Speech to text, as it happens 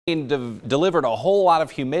Delivered a whole lot of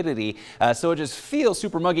humidity, so it just feels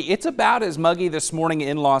super muggy. It's about as muggy this morning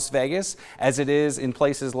in Las Vegas as it is in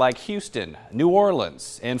places like Houston, New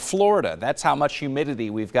Orleans, and Florida. That's how much humidity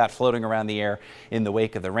we've got floating around the air in the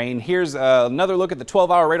wake of the rain. Here's another look at the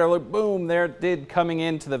 12-hour radar look. Boom, there it did coming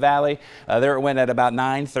into the valley. There it went at about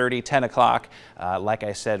 9:30, 10 o'clock. Like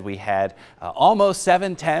I said, we had almost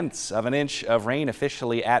 7/10 of an inch of rain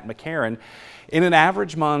officially at McCarran. In an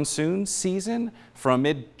average monsoon season, from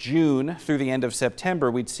mid-June through the end of September,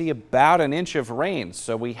 we'd see about an inch of rain.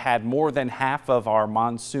 So we had more than half of our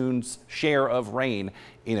monsoon's share of rain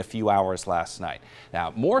in a few hours last night.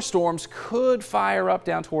 Now, more storms could fire up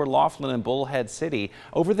down toward Laughlin and Bullhead City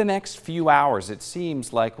over the next few hours. It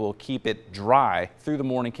seems like we'll keep it dry through the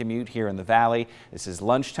morning commute here in the valley. This is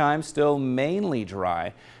lunchtime, still mainly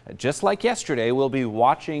dry. Just like yesterday, we'll be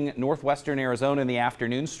watching northwestern Arizona in the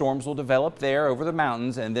afternoon. Storms will develop there over the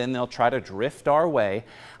mountains, and then they'll try to drift our way.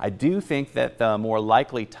 I do think that the more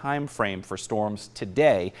likely time frame for storms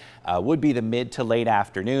today would be the mid to late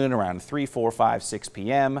afternoon, around 3, 4, 5, 6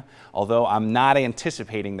 p.m., although I'm not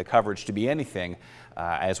anticipating the coverage to be anything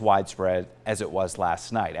as widespread as it was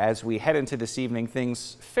last night. As we head into this evening,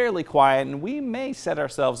 things fairly quiet, and we may set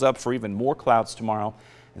ourselves up for even more clouds tomorrow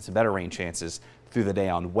and some better rain chances through the day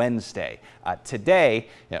on Wednesday.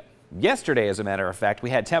 Yesterday, as a matter of fact, we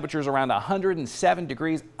had temperatures around 107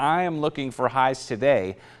 degrees. I am looking for highs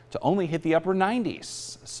today to only hit the upper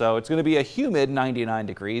 90s. So it's going to be a humid 99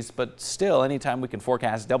 degrees, but still, anytime we can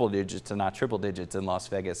forecast double digits and not triple digits in Las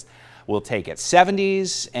Vegas, we'll take it.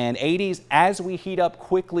 70s and 80s as we heat up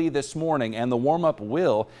quickly this morning, and the warm-up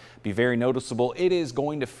will be very noticeable. It is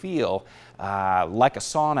going to feel like a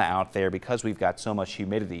sauna out there because we've got so much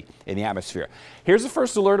humidity in the atmosphere. Here's the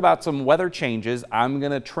first alert about some weather changes. I'm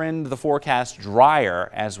going to trend the forecast drier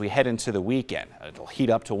as we head into the weekend. It'll heat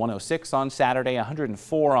up to 106 on Saturday,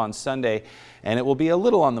 104 on Sunday, and it will be a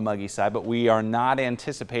little on the muggy side, but we are not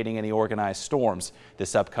anticipating any organized storms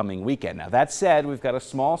this upcoming weekend. Now, that said, we've got a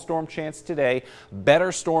small storm chance today,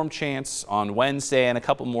 better storm chance on Wednesday, and a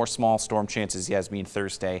couple more small storm chances, Yasmin,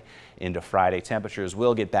 Thursday into Friday. Temperatures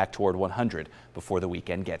will get back toward 100 before the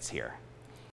weekend gets here.